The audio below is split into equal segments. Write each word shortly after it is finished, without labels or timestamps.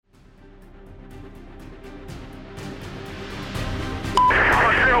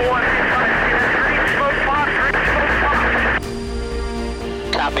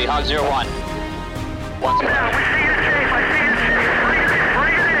copy. Hog 01. Once more. Yeah, we see you safe. I see you safe.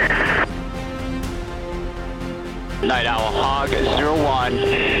 Bring it in. Night Owl Hog 01.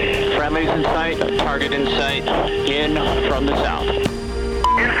 Friendlies in sight. Target in sight. In from the south. In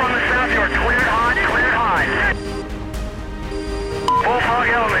from the south, you're cleared hot, cleared hot. Both hog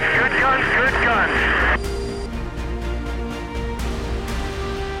elements. Good guns, good guns.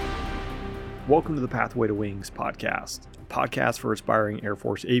 Welcome to the Pathway to Wings podcast, a podcast for aspiring Air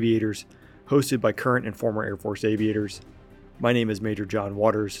Force aviators, hosted by current and former Air Force aviators. My name is Major John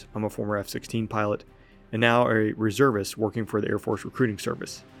Waters. I'm a former F-16 pilot and now a reservist working for the Air Force Recruiting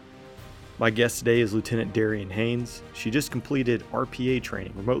Service. My guest today is Lieutenant Darian Haynes. She just completed RPA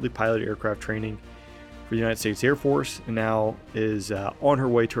training, remotely piloted aircraft training for the United States Air Force, and now is on her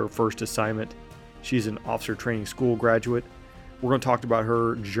way to her first assignment. She's an officer training school graduate. We're going to talk about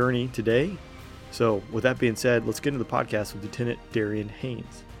her journey today. So with that being said, let's get into the podcast with Lieutenant Darian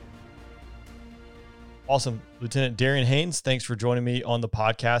Haynes. Awesome. Lieutenant Darian Haynes, thanks for joining me on the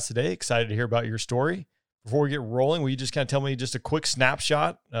podcast today. Excited to hear about your story. Before we get rolling, will you just kind of tell me just a quick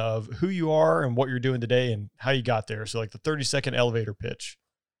snapshot of who you are and what you're doing today and how you got there? So like the 30-second elevator pitch.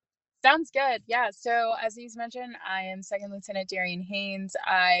 Sounds good. Yeah. So as he's mentioned, I am Second Lieutenant Darian Haynes.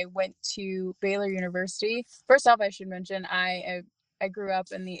 I went to Baylor University. First off, I should mention I grew up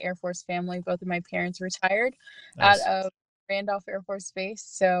in the Air Force family. Both of my parents retired Nice. out of Randolph Air Force Base.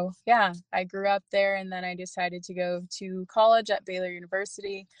 So yeah, I grew up there, and then I decided to go to college at Baylor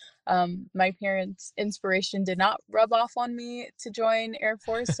University. My parents' inspiration did not rub off on me to join Air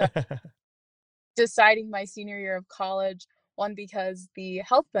Force. So deciding my senior year of college, one, because the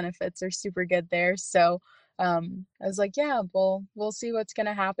health benefits are super good there. So I was like, yeah, we'll see what's going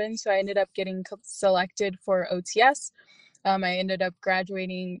to happen. So I ended up getting selected for OTS. I ended up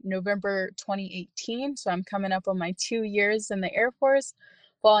graduating November 2018. So I'm coming up on my 2 years in the Air Force.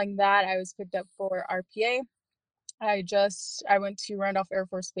 Following that, I was picked up for RPA. I went to Randolph Air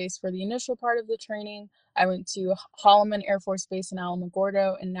Force Base for the initial part of the training. I went to Holloman Air Force Base in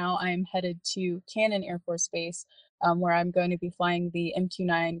Alamogordo, and now I'm headed to Cannon Air Force Base, where I'm going to be flying the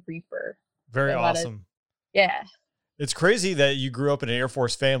MQ-9 Reaper. Very So awesome. Yeah. It's crazy that you grew up in an Air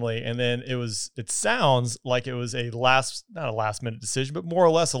Force family, and then it sounds like it was not a last minute decision, but more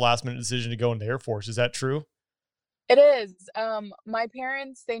or less a last minute decision to go into the Air Force. Is that true? It is. My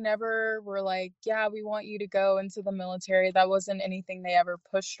parents, they never were like, yeah, we want you to go into the military. That wasn't anything they ever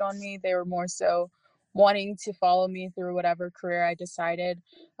pushed on me. They were more so wanting to follow me through whatever career I decided.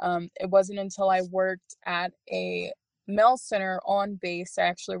 It wasn't until I worked at a mail center on base. I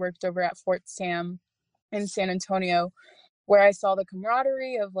actually worked over at Fort Sam in San Antonio, where I saw the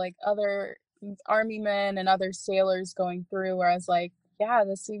camaraderie of like other Army men and other sailors going through, where I was like, yeah,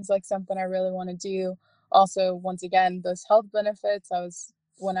 this seems like something I really want to do. Also, once again, those health benefits,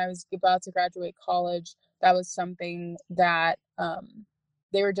 when I was about to graduate college, that was something that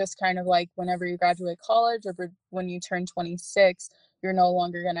they were just kind of like, whenever you graduate college or when you turn 26, you're no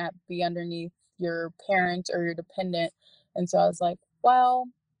longer going to be underneath your parent or your dependent. And so I was like, well,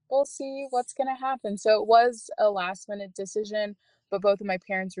 we'll see what's going to happen. So it was a last minute decision, but both of my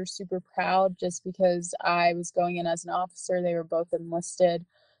parents were super proud just because I was going in as an officer. They were both enlisted.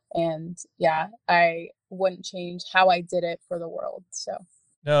 And yeah, I wouldn't change how I did it for the world. So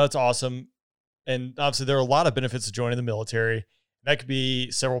No, that's awesome. And obviously there are a lot of benefits to joining the military. That could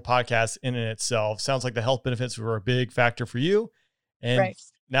be several podcasts in and itself. Sounds like the health benefits were a big factor for you. And right.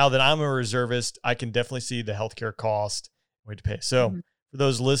 Now that I'm a reservist, I can definitely see the healthcare cost we have to pay. So for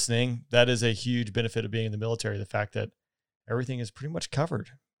those listening, that is a huge benefit of being in the military. The fact that everything is pretty much covered.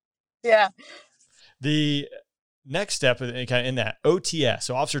 Yeah. The next step in that OTS,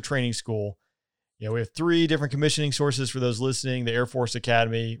 so Officer Training School, we have 3 different commissioning sources for those listening: the Air Force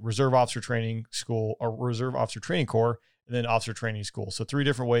Academy, Reserve Officer Training School, or Reserve Officer Training Corps, and then Officer Training School. So 3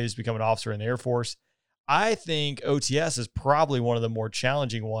 different ways to become an officer in the Air Force. I think OTS is probably one of the more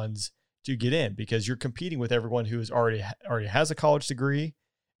challenging ones to get in because you're competing with everyone who is already has a college degree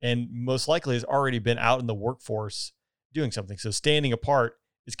and most likely has already been out in the workforce doing something. So standing apart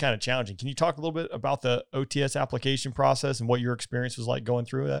is kind of challenging. Can you talk a little bit about the OTS application process and what your experience was like going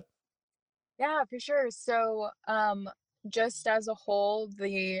through that? Yeah, for sure. So just as a whole,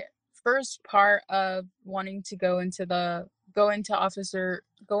 the first part of wanting to going to officer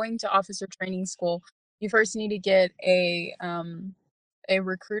training school, you first need to get a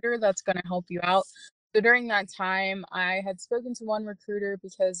recruiter that's going to help you out. So during that time, I had spoken to one recruiter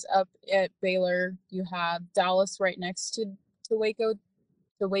because up at Baylor, you have Dallas right next to Waco,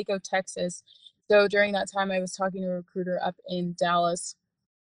 Texas. So during that time, I was talking to a recruiter up in Dallas.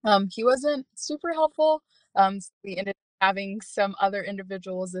 He wasn't super helpful. So we ended up having some other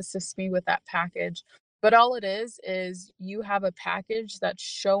individuals assist me with that package. But all it is you have a package that's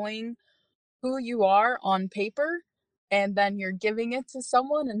showing who you are on paper, and then you're giving it to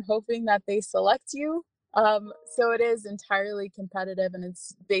someone and hoping that they select you. So it is entirely competitive, and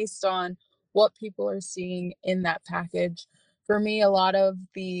it's based on what people are seeing in that package. For me, a lot of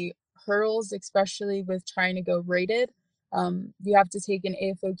the hurdles, especially with trying to go rated, you have to take an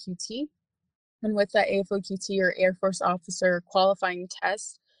AFOQT. And with that AFOQT, or Air Force Officer Qualifying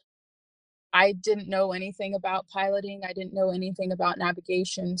Test, I didn't know anything about piloting. I didn't know anything about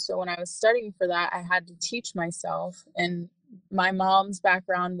navigation. So when I was studying for that, I had to teach myself. And my mom's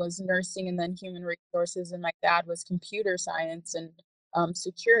background was nursing and then human resources, and my dad was computer science and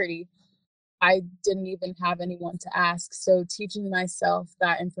security. I didn't even have anyone to ask. So teaching myself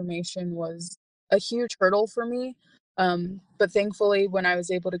that information was a huge hurdle for me. But thankfully, when I was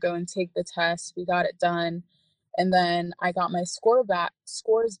able to go and take the test, we got it done. And then I got my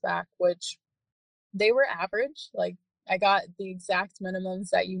scores back, which they were average. Like, I got the exact minimums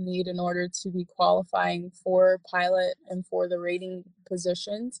that you need in order to be qualifying for pilot and for the rating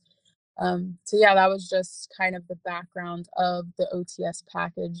positions. So yeah, that was just kind of the background of the OTS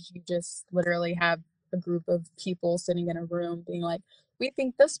package. You just literally have a group of people sitting in a room being like, we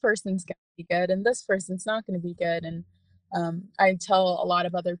think this person's going to be good and this person's not going to be good. And I tell a lot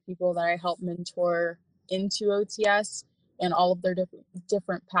of other people that I help mentor into OTS and all of their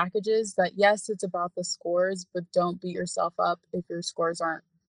different packages that, yes, it's about the scores, but don't beat yourself up if your scores aren't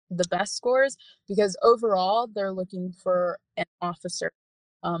the best scores, because overall they're looking for an officer.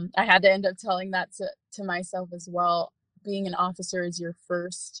 I had to end up telling that to myself as well. Being an officer is your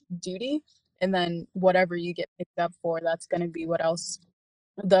first duty, and then whatever you get picked up for, that's going to be what else,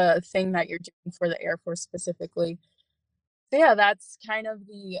 the thing that you're doing for the Air Force specifically. So yeah, that's kind of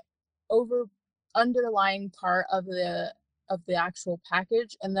the underlying part of the actual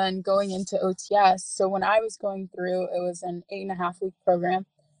package. And then going into OTS. So when I was going through, it was an 8.5-week program.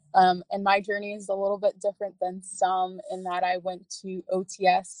 And my journey is a little bit different than some in that I went to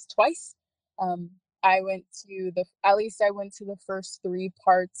OTS twice. I went to the first 3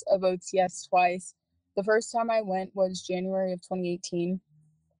 parts of OTS twice. The first time I went was January of 2018.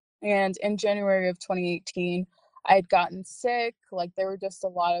 And in January of 2018, I had gotten sick. Like, there were just a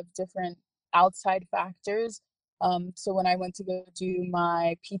lot of different outside factors. So when I went to go do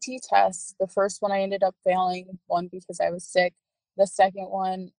my PT test, the first one I ended up failing, one because I was sick. The second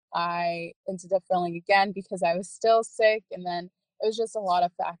one I ended up failing again because I was still sick. And then it was just a lot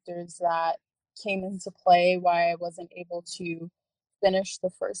of factors that came into play why I wasn't able to finish the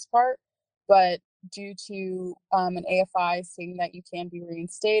first part. But due to an AFI saying that you can be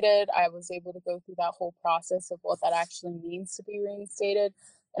reinstated, I was able to go through that whole process of what that actually means to be reinstated.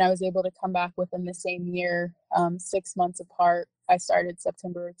 And I was able to come back within the same year, 6 months apart. I started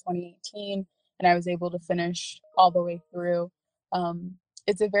September of 2018, and I was able to finish all the way through.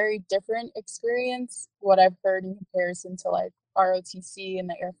 It's a very different experience, what I've heard in comparison to like ROTC and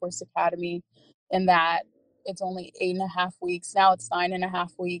the Air Force Academy, in that it's only 8.5 weeks. Now it's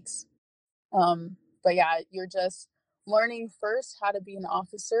 9.5 weeks. But yeah, you're just learning first how to be an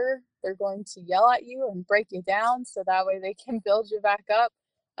officer. They're going to yell at you and break you down so that way they can build you back up.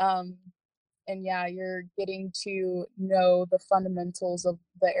 And yeah, you're getting to know the fundamentals of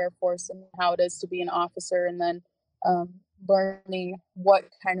the Air Force and how it is to be an officer, and then learning what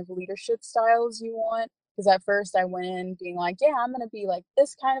kind of leadership styles you want. Because at first I went in being like, yeah, I'm going to be like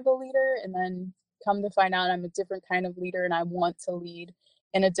this kind of a leader, and then come to find out I'm a different kind of leader and I want to lead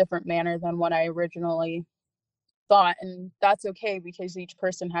in a different manner than what I originally thought. And that's okay, because each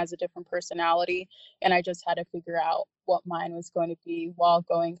person has a different personality, and I just had to figure out what mine was going to be while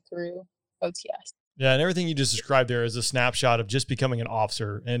going through OTS. Yeah, and everything you just described there is a snapshot of just becoming an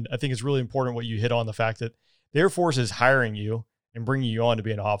officer. And I think it's really important what you hit on, the fact that the Air Force is hiring you and bringing you on to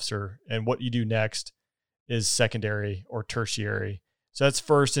be an officer, and what you do next is secondary or tertiary. So that's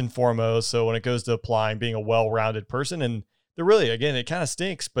first and foremost. So when it goes to applying, being a well-rounded person, and they're really, again, it kind of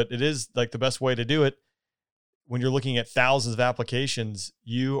stinks, but it is like the best way to do it. When you're looking at thousands of applications,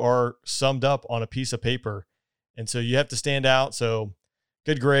 you are summed up on a piece of paper. And so you have to stand out. So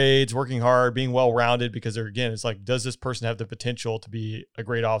good grades, working hard, being well-rounded, because they're, again, it's like, does this person have the potential to be a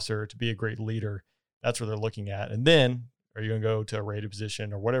great officer, to be a great leader? That's what they're looking at. And then are you going to go to a rated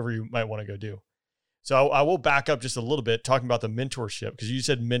position or whatever you might want to go do? So I will back up just a little bit talking about the mentorship, because you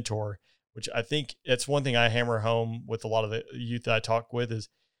said mentor, which I think it's one thing I hammer home with a lot of the youth that I talk with is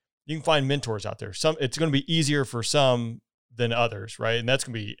you can find mentors out there. It's going to be easier for some than others, right? And that's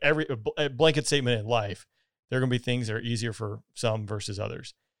going to be a blanket statement in life. There are going to be things that are easier for some versus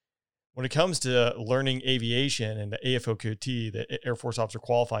others. when it comes to learning aviation and the AFOQT, the Air Force Officer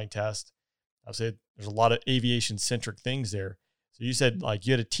Qualifying Test, I'll say there's a lot of aviation centric things there. So you said like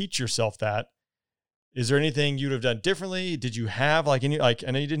you had to teach yourself that. Is there anything you'd have done differently? Did you have like any, like,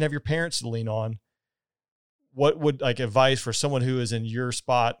 I know you didn't have your parents to lean on. What would like advice for someone who is in your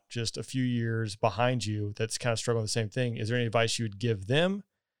spot just a few years behind you that's kind of struggling with the same thing? Is there any advice you would give them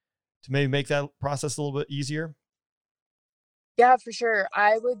to maybe make that process a little bit easier? Yeah, for sure.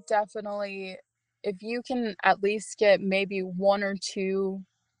 I would definitely, if you can at least get maybe 1 or 2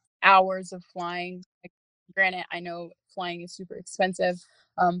 hours of flying. Like, granted, I know flying is super expensive,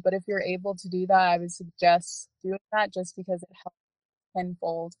 but if you're able to do that, I would suggest doing that just because it helps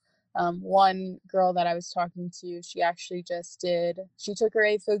tenfold. One girl that I was talking to, she took her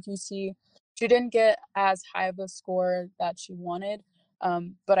AFOQT. She didn't get as high of a score that she wanted,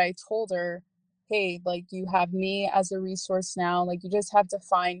 but I told her, hey, like you have me as a resource now. Like you just have to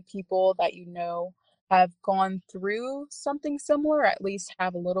find people that you know have gone through something similar, at least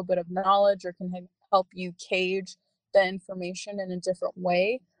have a little bit of knowledge or can help you cage the information in a different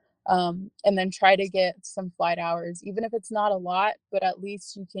way. And then try to get some flight hours, even if it's not a lot, but at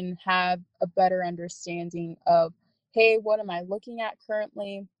least you can have a better understanding of, hey, what am I looking at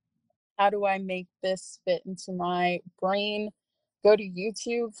currently? How do I make this fit into my brain? Go to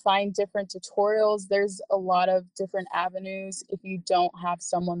YouTube, find different tutorials. There's a lot of different avenues if you don't have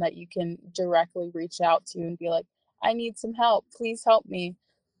someone that you can directly reach out to and be like, I need some help. Please help me.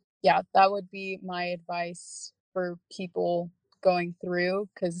 Yeah, that would be my advice for people going through,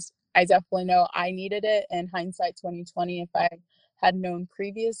 because I definitely know I needed it. And hindsight 2020, if I had known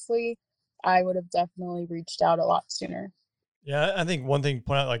previously, I would have definitely reached out a lot sooner. Yeah, I think one thing to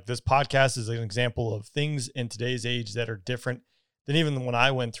point out, like this podcast is an example of things in today's age that are different than even when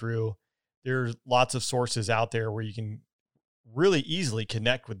I went through. There's lots of sources out there where you can really easily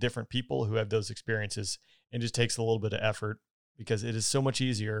connect with different people who have those experiences, and just takes a little bit of effort, because it is so much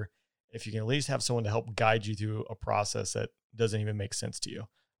easier if you can at least have someone to help guide you through a process that doesn't even make sense to you.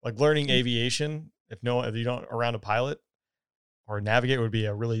 Like learning aviation, if you don't around a pilot or a navigator, would be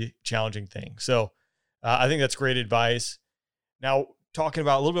a really challenging thing. So I think that's great advice. Now, talking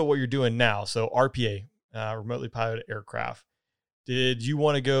about a little bit what you're doing now. So RPA, remotely piloted aircraft. Did you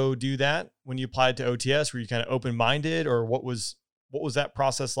want to go do that when you applied to OTS? Were you kind of open-minded, or what was that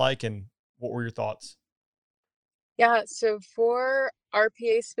process like, and what were your thoughts? Yeah, so for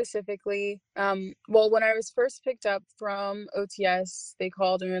RPA specifically, well, when I was first picked up from OTS, they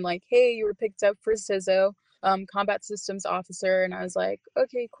called and were like, hey, you were picked up for CISO, Combat Systems Officer. And I was like,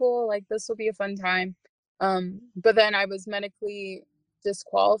 okay, cool. Like, this will be a fun time. But then I was medically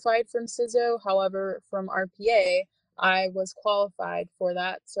disqualified from CISO. However, from RPA, I was qualified for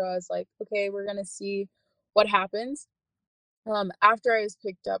that. So I was like, okay, we're going to see what happens. After I was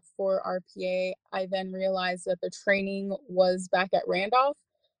picked up for RPA, I then realized that the training was back at Randolph.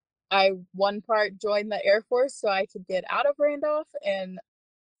 I one part joined the Air Force so I could get out of Randolph and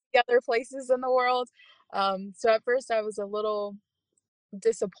the other places in the world. So at first I was a little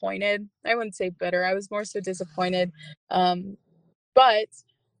disappointed. I wouldn't say bitter. I was more so disappointed. But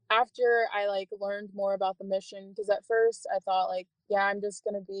after I like learned more about the mission, because at first I thought like, yeah, I'm just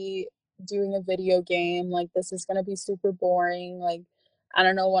gonna be doing a video game. Like this is gonna be super boring. Like I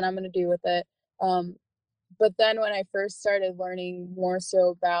don't know what I'm gonna do with it. But then when I first started learning more so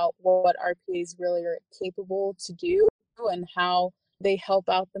about what RPAs really are capable to do and how they help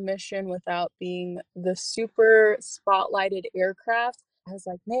out the mission without being the super spotlighted aircraft, I was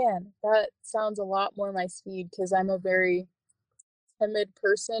like, man, that sounds a lot more my speed, because I'm a very timid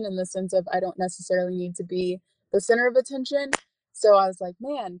person in the sense of I don't necessarily need to be the center of attention. So I was like,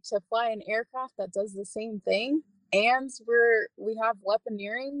 man, to fly an aircraft that does the same thing, and we have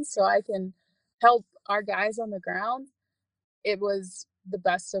weaponeering so I can help our guys on the ground, it was the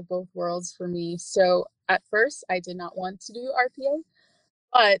best of both worlds for me. So at first I did not want to do RPA,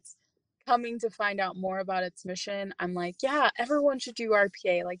 but coming to find out more about its mission, I'm like, yeah, everyone should do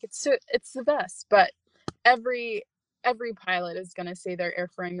RPA. Like it's the best. But every pilot is going to say their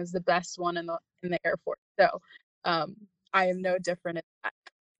airframe is the best one in the Air Force. So I am no different in that.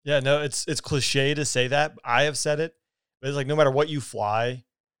 Yeah, no, it's cliche to say that. I have said it, but it's like no matter what you fly,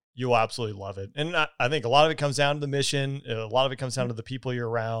 you'll absolutely love it. And I think a lot of it comes down to the mission. A lot of it comes down to the people you're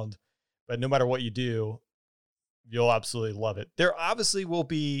around. But no matter what you do, you'll absolutely love it. There obviously will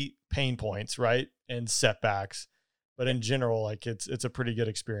be pain points, right? And setbacks. But in general, like it's a pretty good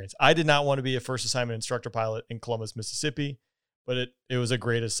experience. I did not want to be a first assignment instructor pilot in Columbus, Mississippi, but it was a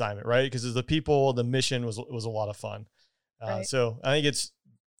great assignment, right? Because the people, the mission was a lot of fun. Right. So I think it's,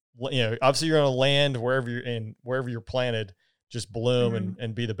 obviously you're going to land wherever you're planted. just bloom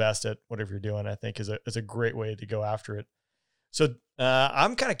and be the best at whatever you're doing, I think is a great way to go after it. So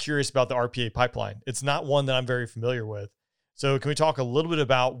I'm kind of curious about the RPA pipeline. It's not one that I'm very familiar with. So can we talk a little bit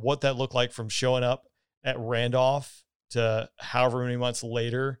about what that looked like from showing up at Randolph to however many months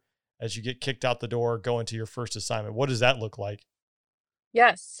later as you get kicked out the door, going to your first assignment? What does that look like?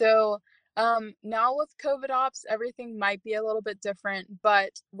 Yes. So now with COVID ops, everything might be a little bit different. But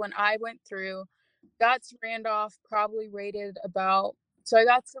when I went through, got to Randolph, probably rated about, so I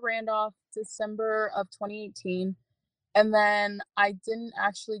got to Randolph December of 2018. And then I didn't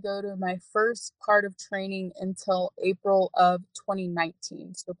actually go to my first part of training until April of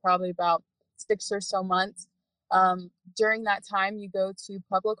 2019. So probably about 6 or so months. During that time, you go to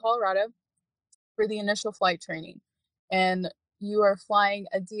Pueblo, Colorado for the initial flight training. And you are flying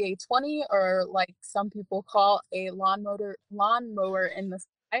a DA-20, or like some people call a lawnmower in the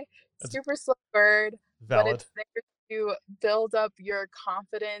sky. Super slow bird, Valid. but it's there to build up your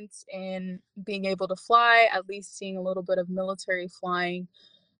confidence in being able to fly, at least seeing a little bit of military flying.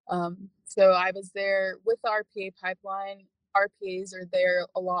 So I was there with the RPA pipeline. RPAs are there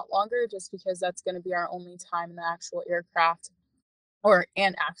a lot longer just because that's going to be our only time in the actual aircraft or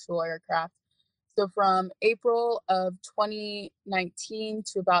an actual aircraft. So from April of 2019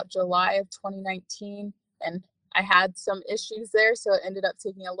 to about July of 2019, and I had some issues there, so it ended up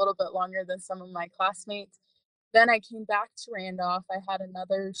taking a little bit longer than some of my classmates. Then I came back to Randolph. I had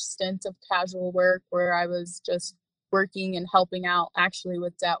another stint of casual work where I was just working and helping out actually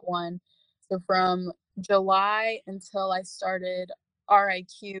with Det 1. So from July until I started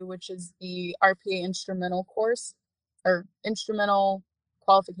RIQ, which is the RPA instrumental course or instrumental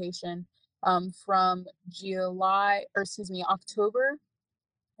qualification, from October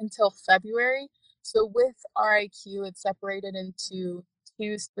until February. So with RIQ, it's separated into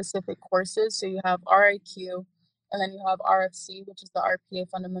 2 specific courses. So you have RIQ and then you have RFC, which is the RPA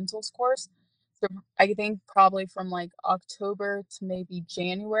fundamentals course. So I think probably from like October to maybe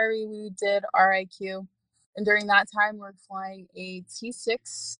January, we did RIQ. And during that time, we're flying a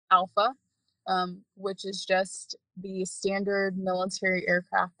T6 Alpha, which is just the standard military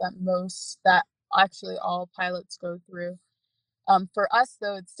aircraft that actually all pilots go through. For us,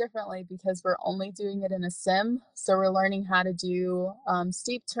 though, it's differently because we're only doing it in a sim. So we're learning how to do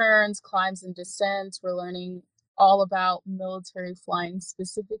steep turns, climbs and descents. We're learning all about military flying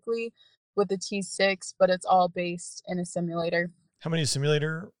specifically with the T6, but it's all based in a simulator. How many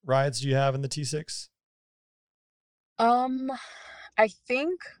simulator rides do you have in the T6? I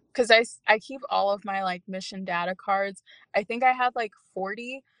think, because I keep all of my like mission data cards, I think I had like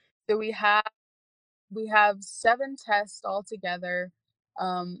 40. So we have 7 tests altogether.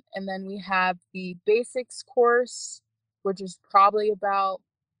 And then we have the basics course, which is probably about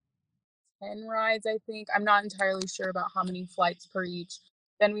 10 rides, I think. I'm not entirely sure about how many flights per each.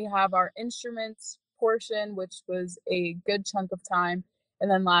 Then we have our instruments portion, which was a good chunk of time. And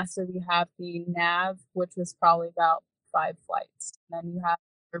then lastly, we have the nav, which was probably about 5 flights. And then you have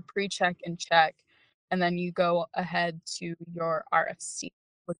your pre-check and check. And then you go ahead to your RFC,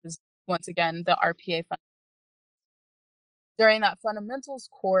 which is once again the RPA fundamentals. During that fundamentals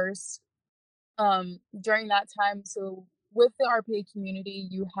course, during that time, so with the RPA community,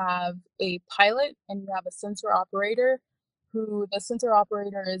 you have a pilot and you have a sensor operator, who the sensor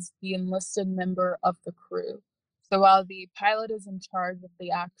operator is the enlisted member of the crew. So while the pilot is in charge of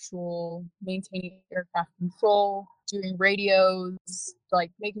the actual maintaining aircraft control, doing radios,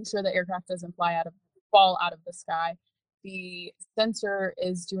 like making sure the aircraft doesn't fall out of the sky, the sensor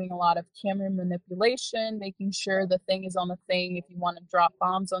is doing a lot of camera manipulation, making sure the thing is on the thing. If you want to drop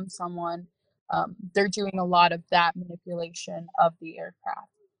bombs on someone, they're doing a lot of that manipulation of the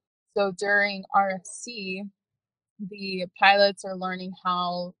aircraft. So during RFC, the pilots are learning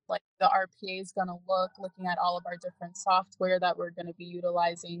how like the RPA is going to look, looking at all of our different software that we're going to be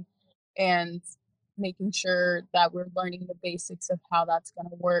utilizing and making sure that we're learning the basics of how that's going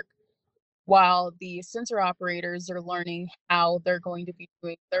to work, while the sensor operators are learning how they're going to be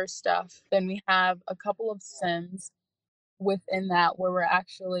doing their stuff. Then we have a couple of sims within that where we're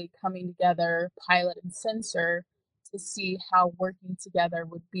actually coming together, pilot and sensor, to see how working together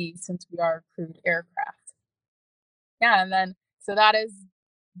would be since we are a crewed aircraft. Yeah, and then so that is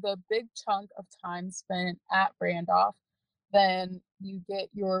the big chunk of time spent at Randolph. Then you get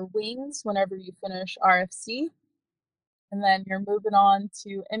your wings whenever you finish RFC, and then you're moving on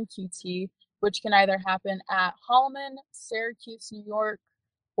to MQT, which can either happen at Holloman, Syracuse, New York,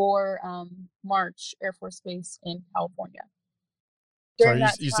 or March Air Force Base in California. Sorry,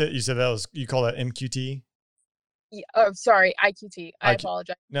 you said that was, you call that MQT? Yeah, oh, sorry, IQT. I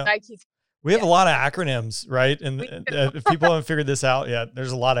apologize. No. IQT. We have Yeah. a lot of acronyms, right? And We if people haven't figured this out yet,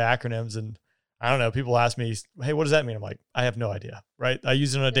 there's a lot of acronyms. And I don't know, people ask me, hey, what does that mean? I'm like, I have no idea, right? I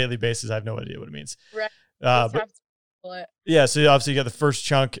use it on a daily basis. I have no idea what it means. Right. But Have to feel it. yeah, so obviously you got the first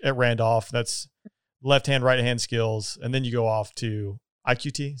chunk at Randolph. That's left hand, right hand skills. And then you go off to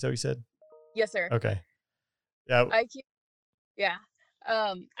IQT. Is that what you said? Yes, sir. Okay. Yeah. IQ, yeah.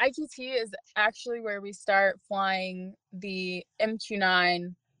 IQT is actually where we start flying the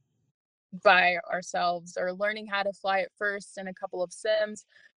MQ-9 by ourselves, or learning how to fly it first in a couple of sims.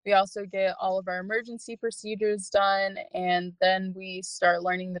 We also get all of our emergency procedures done, and then we start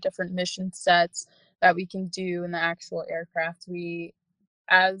learning the different mission sets that we can do in the actual aircraft.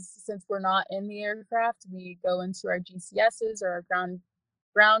 Since we're not in the aircraft, we go into our GCSs, or our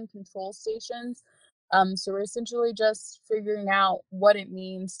ground control stations. So we're essentially just figuring out what it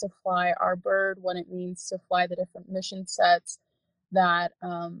means to fly our bird, what it means to fly the different mission sets that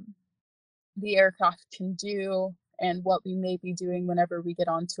the aircraft can do, and what we may be doing whenever we get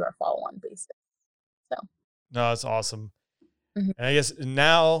onto our follow-on basis. So, No, that's awesome. Mhm. And I guess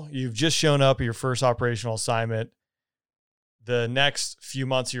now you've just shown up at your first operational assignment. The next few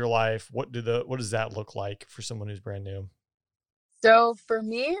months of your life, what does that look like for someone who's brand new? so for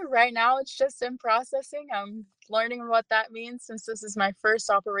me, right now, it's just in processing. I'm learning what that means since this is my first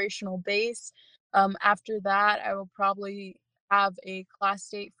operational base. After that, I will probably have a class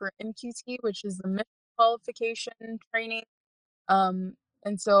date for MQT, which is the mission qualification training.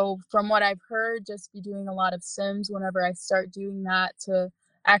 And so from what I've heard, just be doing a lot of sims whenever I start doing that, to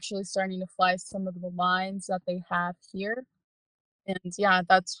actually starting to fly some of the lines that they have here. And yeah,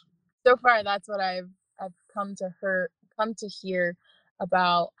 that's so far that's what I've come to hear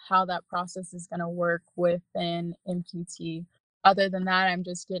about how that process is going to work within MQT. Other than that, I'm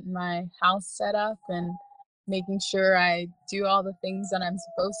just getting my house set up and making sure I do all the things that I'm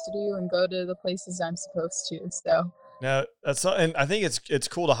supposed to do and go to the places I'm supposed to. So Now and I think it's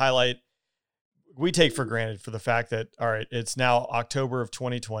cool to highlight. We take for granted for the fact that, all right, it's now October of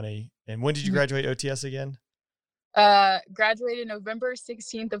 2020. And when did you graduate OTS again? graduated November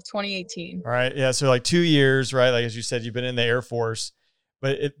 16th of 2018. All right. Yeah. So like 2 years, right? Like, as you said, you've been in the Air Force,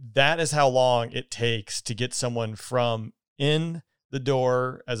 but that is how long it takes to get someone from in the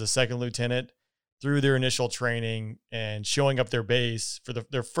door as a second lieutenant through their initial training and showing up their base for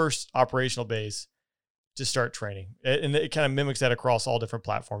their first operational base to start training. And it kind of mimics that across all different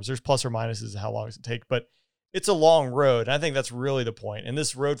platforms. There's plus or minuses how long does it take, but it's a long road. And I think that's really the point. And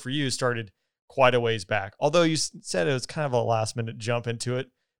this road for you started quite a ways back, although you said it was kind of a last minute jump into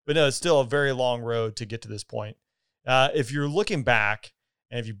it, but no, it's still a very long road to get to this point. If you're looking back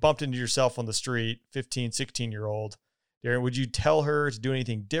and if you bumped into yourself on the street, 15, 16-year-old, Darren, would you tell her to do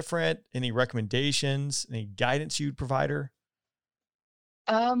anything different? Any recommendations, any guidance you'd provide her?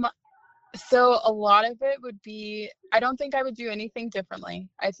 So a lot of it would be, I don't think I would do anything differently.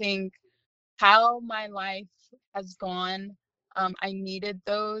 I think how my life has gone, I needed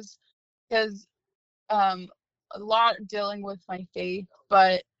those, because a lot dealing with my faith.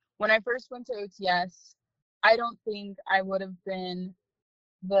 But when I first went to OTS, I don't think I would have been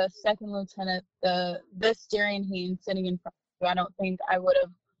the second lieutenant, this Darian Haynes sitting in front of you. I don't think I would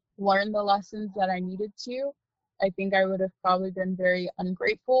have learned the lessons that I needed to. I think I would have probably been very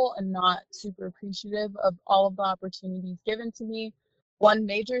ungrateful and not super appreciative of all of the opportunities given to me. One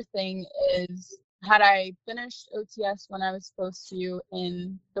major thing is, had I finished OTS when I was supposed to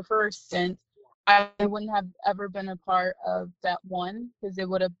in the first stint, I wouldn't have ever been a part of Det 1, because it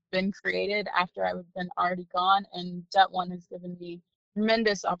would have been created after I would have been already gone, and Det 1 has given me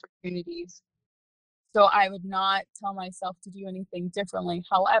tremendous opportunities. So I would not tell myself to do anything differently.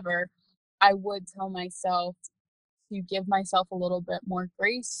 However, I would tell myself to give myself a little bit more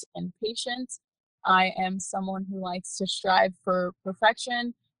grace and patience. I am someone who likes to strive for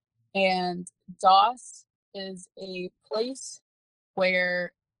perfection, and DOS is a place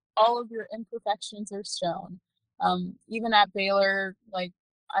where all of your imperfections are shown. Even at Baylor, like,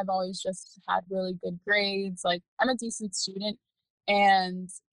 I've always just had really good grades. Like, I'm a decent student, and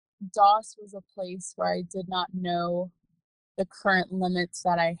DOS was a place where I did not know the current limits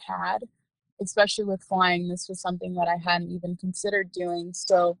that I had, especially with flying. This was something that I hadn't even considered doing.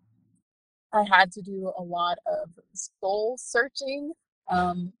 So I had to do a lot of soul searching.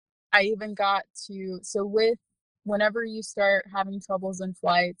 I even got to, whenever you start having troubles in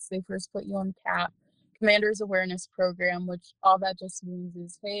flights, they first put you on CAP, Commander's Awareness Program, which all that just means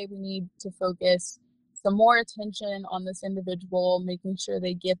is, hey, we need to focus some more attention on this individual, making sure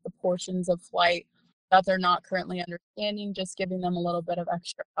they get the portions of flight that they're not currently understanding, just giving them a little bit of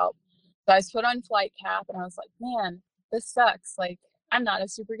extra help. So I was put on flight CAP, and I was like, man, this sucks. Like, I'm not a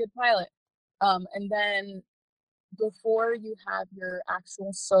super good pilot. And then before you have your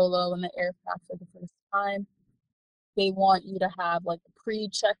actual solo in the aircraft for the first time, they want you to have like a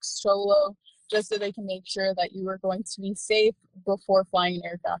pre-check solo, just so they can make sure that you are going to be safe before flying an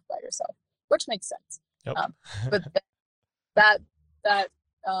aircraft by yourself, which makes sense. Yep. But that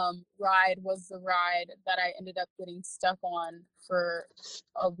ride was the ride that I ended up getting stuck on for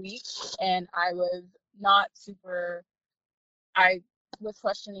a week, and I was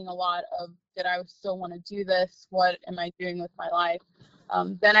questioning a lot of, did I still want to do this? What am I doing with my life?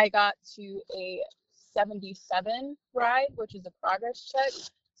 Then I got to a 77 ride, which is a progress check.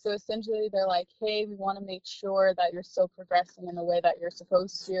 So essentially they're like, hey, we want to make sure that you're still progressing in the way that you're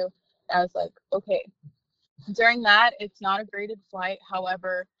supposed to. And I was like, okay. During that, it's not a graded flight.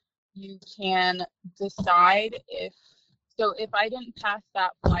 However, you can decide if I didn't pass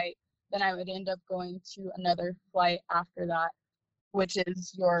that flight, then I would end up going to another flight after that, which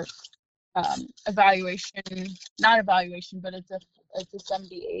is your not evaluation, but it's a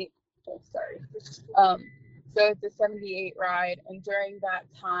 78. Oh, sorry. So it's a 78 ride, and during that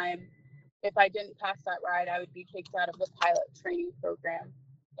time, if I didn't pass that ride, I would be kicked out of the pilot training program.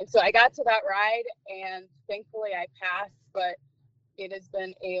 And so I got to that ride, and thankfully I passed, but it has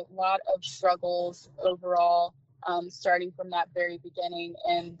been a lot of struggles overall, starting from that very beginning.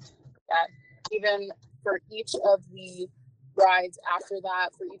 And even for each of the rides after that,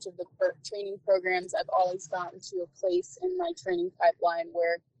 for each of the training programs, I've always gotten to a place in my training pipeline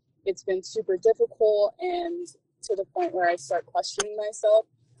where it's been super difficult and to the point where I start questioning myself.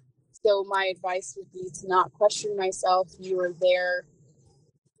 So my advice would be to not question myself. You are there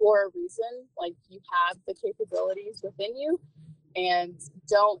for a reason. Like, you have the capabilities within you, and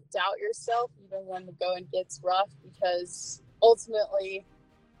don't doubt yourself even when the going gets rough, because ultimately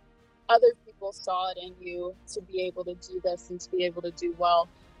other people saw it in you to be able to do this and to be able to do well.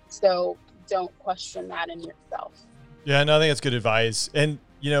 So don't question that in yourself. Yeah, no, I think that's good advice. And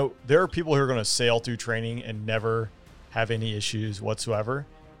there are people who are going to sail through training and never have any issues whatsoever.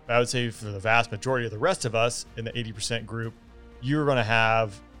 But I would say for the vast majority of the rest of us in the 80% group, you're going to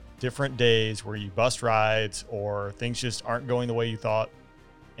have different days where you bust rides or things just aren't going the way you thought.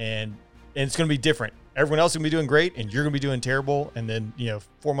 And it's going to be different. Everyone else is going to be doing great and you're going to be doing terrible. And then,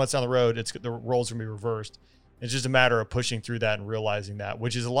 4 months down the road, the roles are going to be reversed. It's just a matter of pushing through that and realizing that,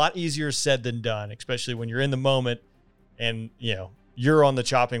 which is a lot easier said than done, especially when you're in the moment and, you're on the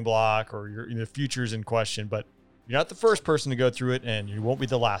chopping block or the future's in question, but you're not the first person to go through it, and you won't be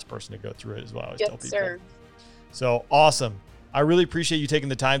the last person to go through it as well. Yes, sir. So awesome. I really appreciate you taking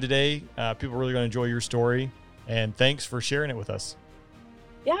the time today. People are really going to enjoy your story, and thanks for sharing it with us.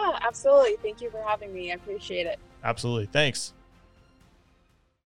 Yeah, absolutely. Thank you for having me. I appreciate it. Absolutely. Thanks.